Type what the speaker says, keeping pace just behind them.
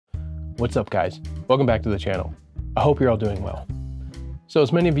What's up, guys? Welcome back to the channel. I hope you're all doing well. So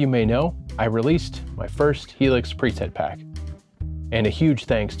as many of you may know, I released my first Helix preset pack. And a huge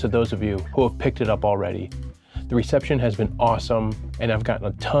thanks to those of you who have picked it up already. The reception has been awesome, and I've gotten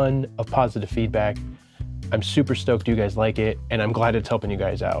a ton of positive feedback. I'm super stoked you guys like it, and I'm glad it's helping you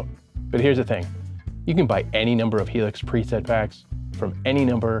guys out. But here's the thing. You can buy any number of Helix preset packs from any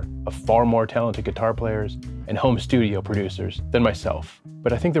number of far more talented guitar players and home studio producers than myself.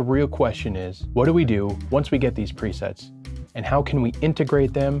 But I think the real question is, what do we do once we get these presets? And how can we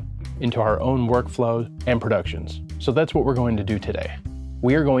integrate them into our own workflow and productions? So that's what we're going to do today.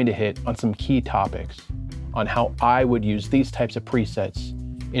 We are going to hit on some key topics on how I would use these types of presets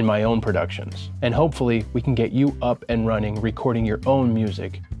in my own productions. And hopefully we can get you up and running, recording your own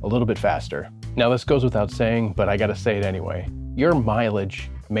music a little bit faster. Now this goes without saying, but I gotta say it anyway. Your mileage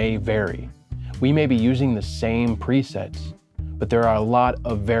may vary. We may be using the same presets, but there are a lot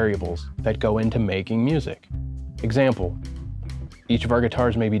of variables that go into making music. Example, each of our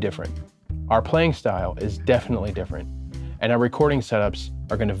guitars may be different. Our playing style is definitely different, and our recording setups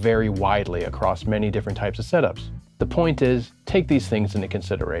are going to vary widely across many different types of setups. The point is, take these things into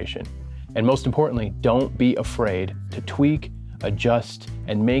consideration, and most importantly, don't be afraid to tweak, adjust,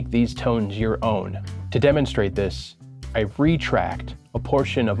 and make these tones your own. To demonstrate this, I retracked a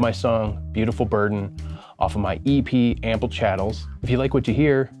portion of my song, Beautiful Burden, off of my EP, Ample Chattels. If you like what you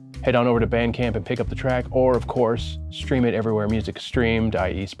hear, head on over to Bandcamp and pick up the track, or of course, stream it everywhere music is streamed,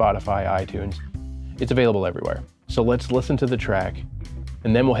 i.e. Spotify, iTunes. It's available everywhere. So let's listen to the track,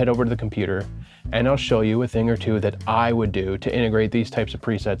 and then we'll head over to the computer, and I'll show you a thing or two that I would do to integrate these types of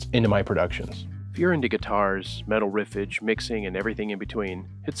presets into my productions. If you're into guitars, metal riffage, mixing, and everything in between,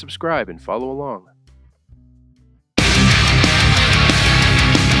 hit subscribe and follow along.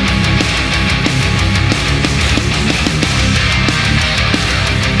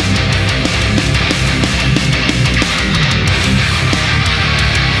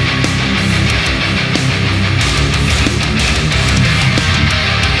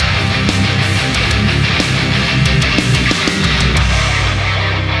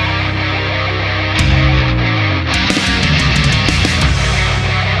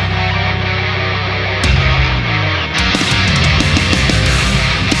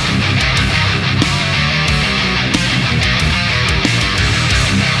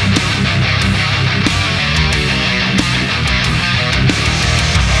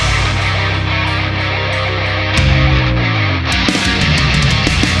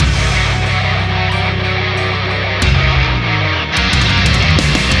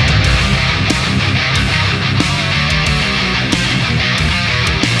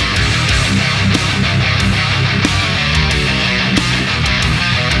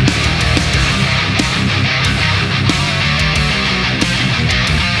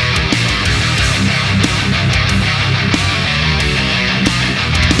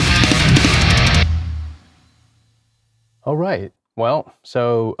 All right, well,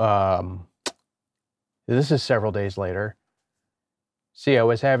 so this is several days later. See, I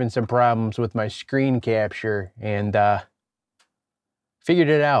was having some problems with my screen capture and figured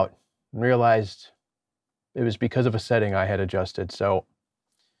it out and realized it was because of a setting I had adjusted. So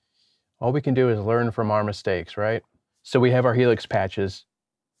all we can do is learn from our mistakes, right? So we have our Helix patches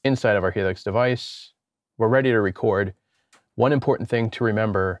inside of our Helix device. We're ready to record. One important thing to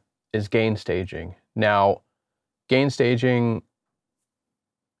remember is gain staging. Now, gain staging,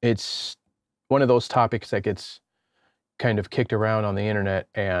 it's one of those topics that gets kind of kicked around on the internet,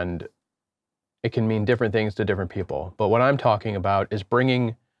 and it can mean different things to different people. But what I'm talking about is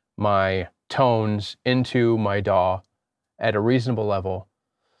bringing my tones into my DAW at a reasonable level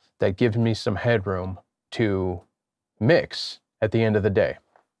that gives me some headroom to mix at the end of the day.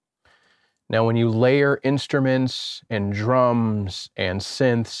 Now, when you layer instruments and drums and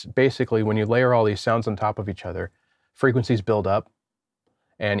synths, basically when you layer all these sounds on top of each other, frequencies build up,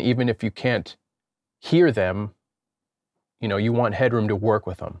 and even if you can't hear them, you know, you want headroom to work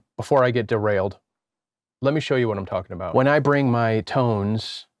with them. Before I get derailed, let me show you what I'm talking about. When I bring my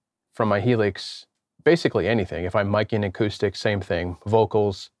tones from my Helix, basically anything, if I'm miking acoustic, same thing,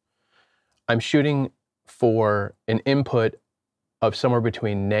 vocals, I'm shooting for an input of somewhere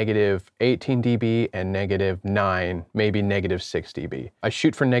between -18 dB and -9, maybe -6 dB. I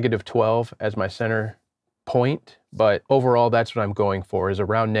shoot for -12 as my center point, but overall that's what I'm going for, is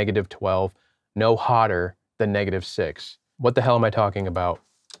around -12, no hotter than -6. What the hell am I talking about?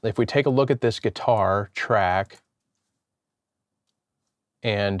 If we take a look at this guitar track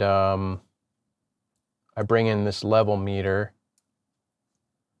and I bring in this level meter,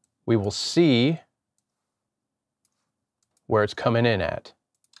 we will see where it's coming in at.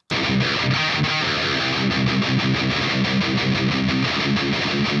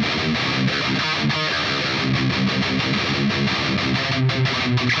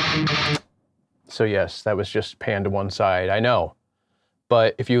 So yes, that was just panned to one side, I know.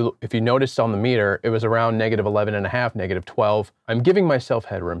 But if you noticed on the meter, it was around -11.5, -12. I'm giving myself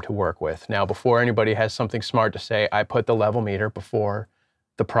headroom to work with. Now, before anybody has something smart to say, I put the level meter before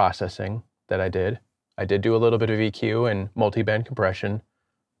the processing that I did. I did do a little bit of EQ and multi-band compression,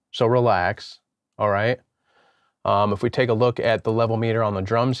 so relax, all right? If we take a look at the level meter on the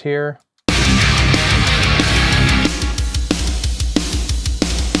drums here,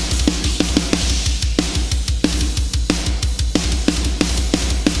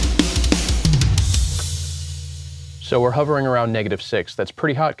 so we're hovering around -6. That's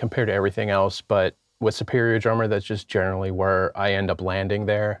pretty hot compared to everything else, but with Superior Drummer, that's just generally where I end up landing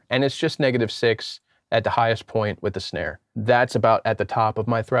there. And it's just -6 at the highest point with the snare. That's about at the top of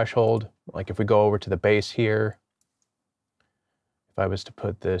my threshold. Like if we go over to the bass here, if I was to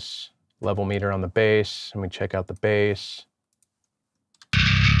put this level meter on the bass, and we check out the bass,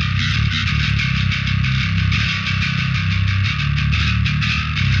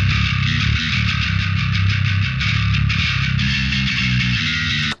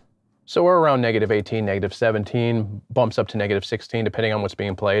 so we're around -18, -17, bumps up to -16, depending on what's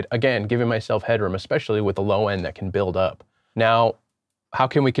being played. Again, giving myself headroom, especially with the low end that can build up. Now, how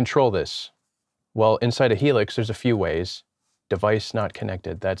can we control this? Well, inside a Helix, there's a few ways. Device not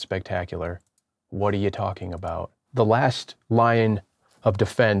connected, that's spectacular. What are you talking about? The last line of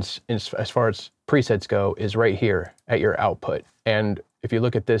defense, as far as presets go, is right here at your output. And if you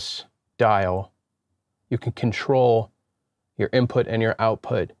look at this dial, you can control your input and your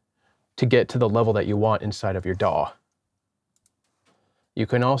output to get to the level that you want inside of your DAW. You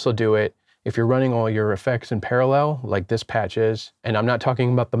can also do it if you're running all your effects in parallel, like this patch is, and I'm not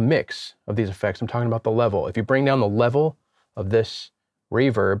talking about the mix of these effects, I'm talking about the level. If you bring down the level of this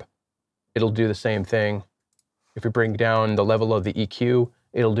reverb, it'll do the same thing. If you bring down the level of the EQ,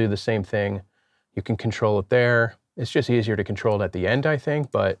 it'll do the same thing. You can control it there. It's just easier to control it at the end, I think,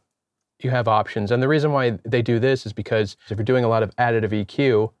 but you have options. And the reason why they do this is because if you're doing a lot of additive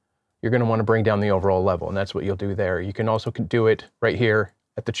EQ, you're going to want to bring down the overall level, and that's what you'll do there. You can also do it right here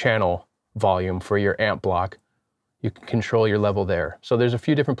at the channel volume for your amp block. You can control your level there. So there's a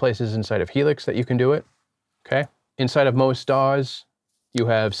few different places inside of Helix that you can do it, okay? Inside of most DAWs, you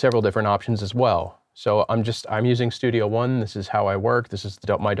have several different options as well. So I'm using Studio One. This is how I work. This is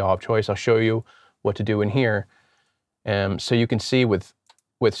my DAW of choice. I'll show you what to do in here. So you can see with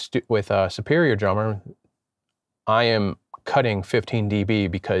Superior Drummer, I am cutting 15 dB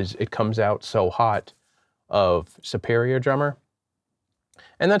because it comes out so hot of Superior Drummer.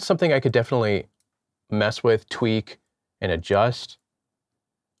 And that's something I could definitely mess with, tweak, and adjust.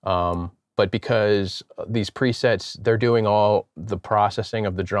 But because these presets, they're doing all the processing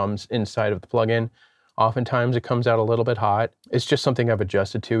of the drums inside of the plugin, oftentimes it comes out a little bit hot. It's just something I've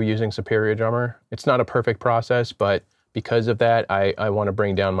adjusted to using Superior Drummer. It's not a perfect process, but because of that, I want to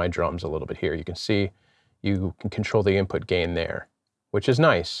bring down my drums a little bit here. You can see you can control the input gain there, which is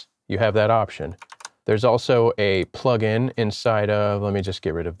nice. You have that option. There's also a plugin inside of, let me just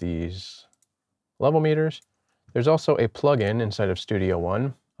get rid of these level meters. There's also a plugin inside of Studio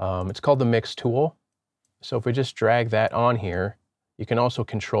One. It's called the Mix tool. So if we just drag that on here, you can also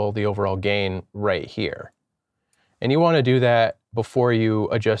control the overall gain right here. And you want to do that before you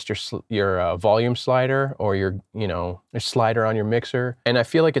adjust your volume slider or your slider on your mixer. And I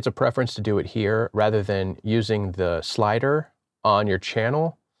feel like it's a preference to do it here rather than using the slider on your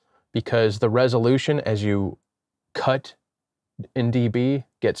channel, because the resolution as you cut in dB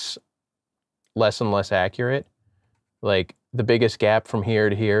gets less and less accurate. Like the biggest gap from here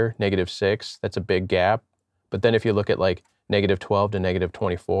to here, -6, that's a big gap. But then if you look at like -12 to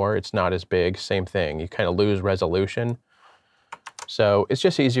 -24, it's not as big, same thing. You kind of lose resolution. So it's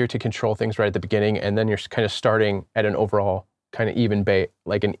just easier to control things right at the beginning, and then you're kind of starting at an overall kind of even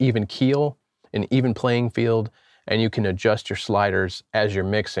like an even keel, an even playing field, and you can adjust your sliders as you're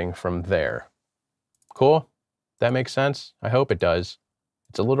mixing from there. Cool? That makes sense? I hope it does.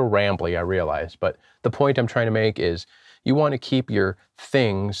 It's a little rambly, I realize, but the point I'm trying to make is you want to keep your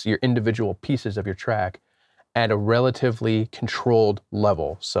things, your individual pieces of your track, at a relatively controlled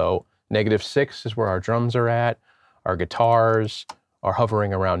level. So -6 is where our drums are at. Our guitars are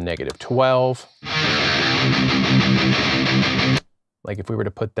hovering around -12. Like if we were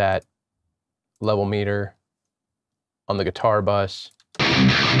to put that level meter on the guitar bus,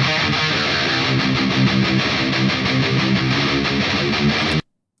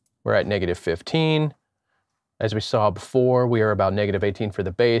 we're at -15. As we saw before, we are about -18 for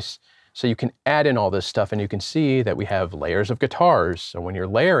the bass. So you can add in all this stuff and you can see that we have layers of guitars. So when you're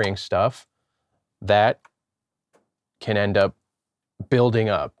layering stuff, that can end up building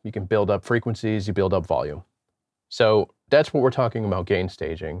up. You can build up frequencies, you build up volume. So that's what we're talking about gain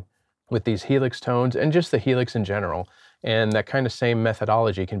staging with these Helix tones and just the Helix in general. And that kind of same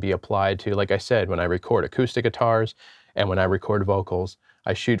methodology can be applied to, like I said, when I record acoustic guitars and when I record vocals,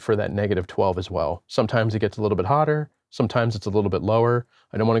 I shoot for that -12 as well. Sometimes it gets a little bit hotter, sometimes it's a little bit lower.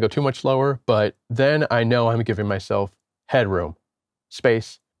 I don't want to go too much lower, but then I know I'm giving myself headroom,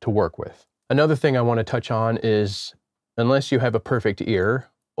 space to work with. Another thing I want to touch on is, unless you have a perfect ear,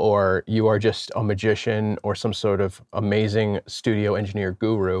 or you are just a magician or some sort of amazing studio engineer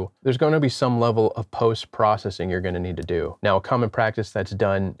guru, there's going to be some level of post-processing you're going to need to do. Now, a common practice that's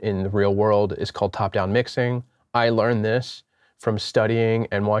done in the real world is called top-down mixing. I learned this from studying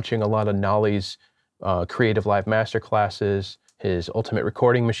and watching a lot of Nolly's Creative Live Masterclasses, his Ultimate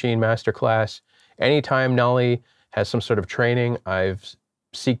Recording Machine Masterclass. Anytime Nolly has some sort of training, I've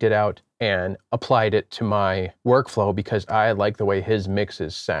seeked it out and applied it to my workflow because I like the way his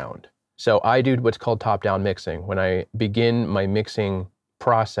mixes sound. So I do what's called top-down mixing. When I begin my mixing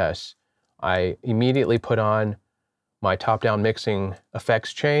process, I immediately put on my top-down mixing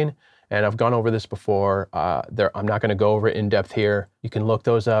effects chain, and I've gone over this before. I'm not going to go over it in depth here. You can look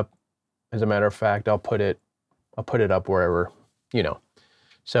those up. As a matter of fact, I'll put it up wherever, you know.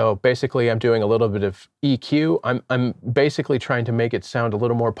 So basically, I'm doing a little bit of EQ. I'm basically trying to make it sound a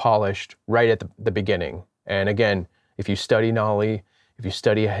little more polished right at the beginning. And again, if you study Nolly, if you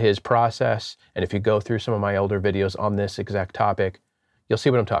study his process, and if you go through some of my older videos on this exact topic, you'll see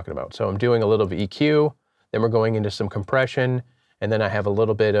what I'm talking about. So I'm doing a little bit of EQ, then we're going into some compression, and then I have a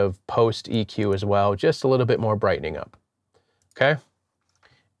little bit of post EQ as well, just a little bit more brightening up, okay?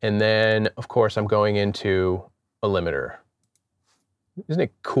 And then, of course, I'm going into a limiter. Isn't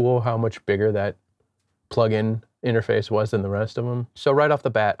it cool how much bigger that plugin interface was than the rest of them? So right off the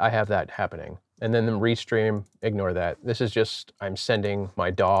bat, I have that happening. And then the restream, ignore that. This is just, I'm sending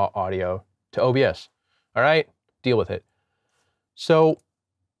my DAW audio to OBS. All right, deal with it. So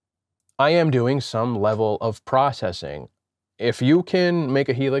I am doing some level of processing. If you can make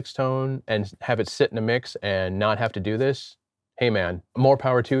a Helix tone and have it sit in a mix and not have to do this, hey man, more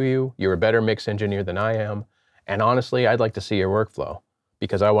power to you. You're a better mix engineer than I am. And honestly, I'd like to see your workflow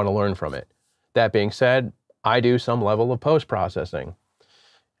because I want to learn from it. That being said, I do some level of post-processing.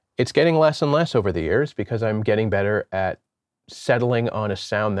 It's getting less and less over the years because I'm getting better at settling on a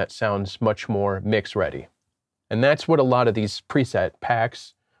sound that sounds much more mix ready. And that's what a lot of these preset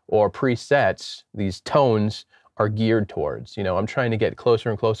packs or presets, these tones, are geared towards. You know, I'm trying to get closer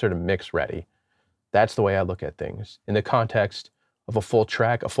and closer to mix ready. That's the way I look at things in the context of a full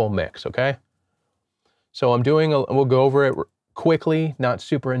track, a full mix, okay? So we'll go over it quickly, not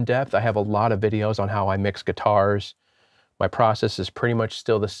super in depth. I have a lot of videos on how I mix guitars. My process is pretty much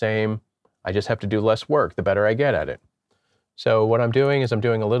still the same. I just have to do less work the better I get at it. So what I'm doing is I'm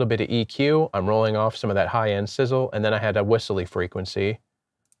doing a little bit of EQ. I'm rolling off some of that high-end sizzle, and then I had a whistly frequency.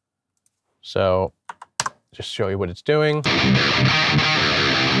 So just show you what it's doing.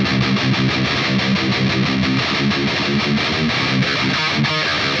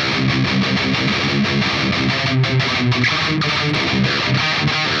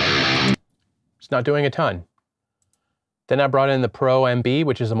 It's not doing a ton. Then I brought in the Pro MB,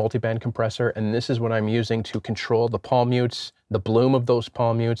 which is a multiband compressor, and this is what I'm using to control the palm mutes, the bloom of those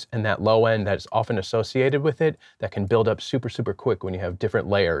palm mutes, and that low end that is often associated with it that can build up super, super quick when you have different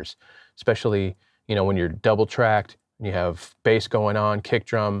layers, especially, you know, when you're double tracked, and you have bass going on, kick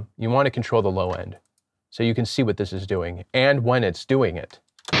drum. You want to control the low end so you can see what this is doing and when it's doing it.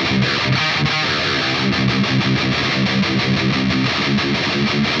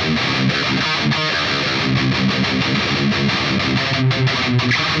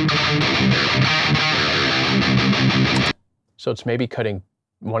 So it's maybe cutting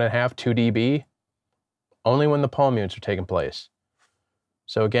 1.5, 2 dB only when the palm mutes are taking place.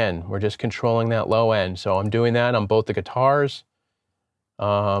 So again, we're just controlling that low end. So I'm doing that on both the guitars.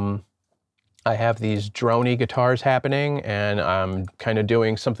 I have these droney guitars happening, and I'm kind of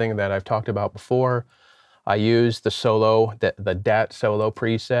doing something that I've talked about before. I used the solo, the DAT solo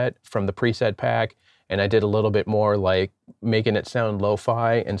preset from the preset pack, and I did a little bit more like making it sound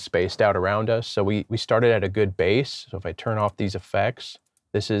lo-fi and spaced out around us. So we started at a good bass. So if I turn off these effects,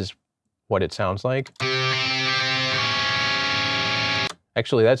 this is what it sounds like.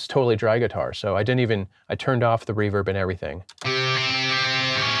 Actually, that's totally dry guitar. So I turned off the reverb and everything.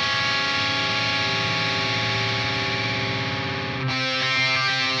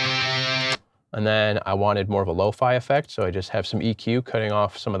 And then I wanted more of a lo-fi effect, so I just have some EQ cutting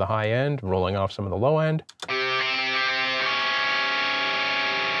off some of the high end, rolling off some of the low end.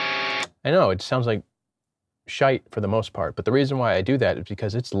 I know, it sounds like shite for the most part, but the reason why I do that is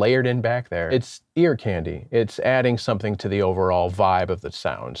because it's layered in back there. It's ear candy. It's adding something to the overall vibe of the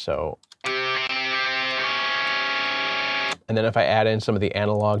sound, so. And then if I add in some of the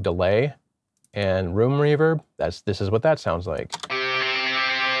analog delay and room reverb, this is what that sounds like.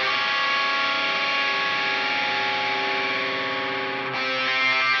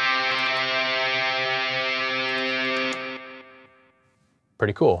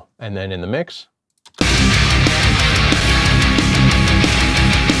 Pretty cool. And then in the mix,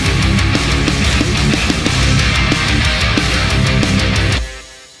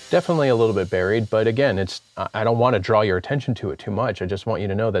 definitely a little bit buried, but again, I don't want to draw your attention to it too much. I just want you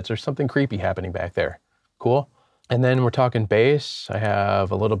to know that there's something creepy happening back there. Cool. And then we're talking bass. I have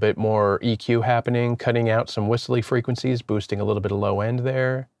a little bit more EQ happening, cutting out some whistly frequencies, boosting a little bit of low end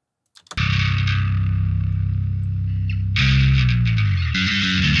there.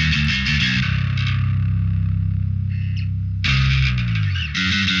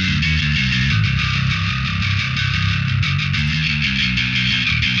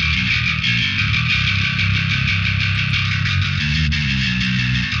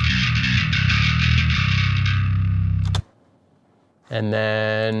 And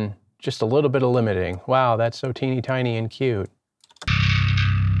then just a little bit of limiting. Wow, that's so teeny tiny and cute.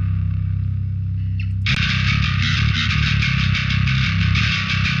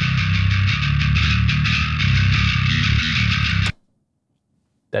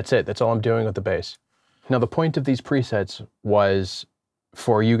 That's it, that's all I'm doing with the bass. Now the point of these presets was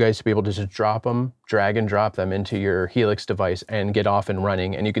for you guys to be able to just drop them, drag and drop them into your Helix device and get off and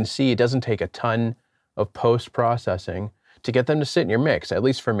running. And you can see it doesn't take a ton of post-processing to get them to sit in your mix, at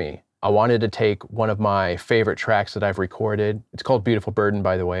least for me. I wanted to take one of my favorite tracks that I've recorded. It's called Beautiful Burden,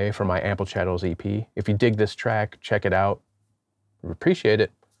 by the way, from my Ample Chattels EP. If you dig this track, check it out. I appreciate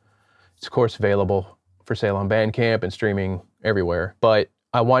it. It's of course available for sale on Bandcamp and streaming everywhere. But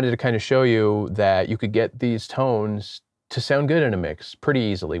I wanted to kind of show you that you could get these tones to sound good in a mix pretty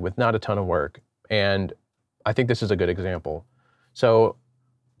easily with not a ton of work. And I think this is a good example. So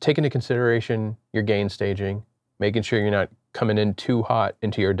take into consideration your gain staging, making sure you're not coming in too hot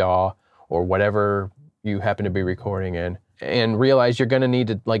into your DAW or whatever you happen to be recording in, and realize you're gonna need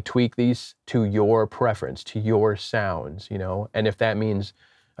to like tweak these to your preference, to your sounds, you know? And if that means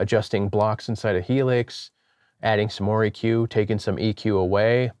adjusting blocks inside of Helix, adding some more EQ, taking some EQ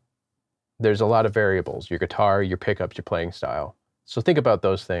away, there's a lot of variables, your guitar, your pickups, your playing style. So think about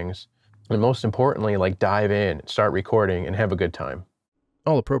those things. And most importantly, like dive in, start recording and have a good time.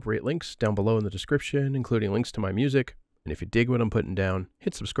 All appropriate links down below in the description, including links to my music. And if you dig what I'm putting down,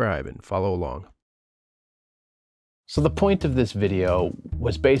 hit subscribe and follow along. So the point of this video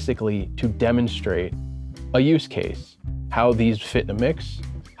was basically to demonstrate a use case, how these fit in a mix,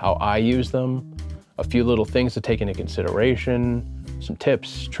 how I use them, a few little things to take into consideration, some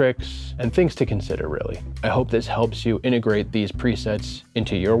tips, tricks, and things to consider really. I hope this helps you integrate these presets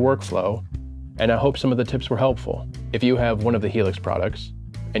into your workflow, and I hope some of the tips were helpful. If you have one of the Helix products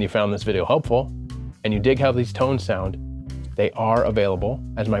and you found this video helpful, and you dig how these tones sound, they are available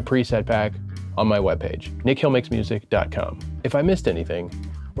as my preset pack on my webpage, nickhillmakesmusic.com. If I missed anything,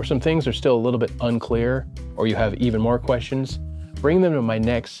 or some things are still a little bit unclear, or you have even more questions, bring them to my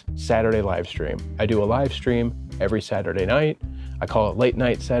next Saturday live stream. I do a live stream every Saturday night. I call it Late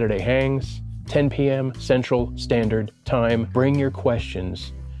Night Saturday Hangs, 10 p.m. Central Standard Time. Bring your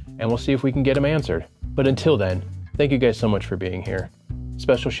questions, and we'll see if we can get them answered. But until then, thank you guys so much for being here.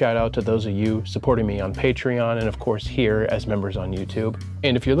 Special shout out to those of you supporting me on Patreon and of course here as members on YouTube.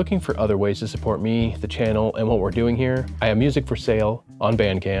 And if you're looking for other ways to support me, the channel, and what we're doing here, I have music for sale on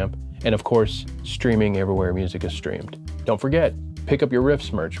Bandcamp and of course streaming everywhere music is streamed. Don't forget, pick up your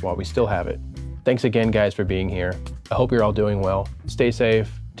Riffs merch while we still have it. Thanks again guys for being here. I hope you're all doing well. Stay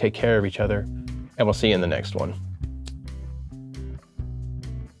safe, take care of each other, and we'll see you in the next one.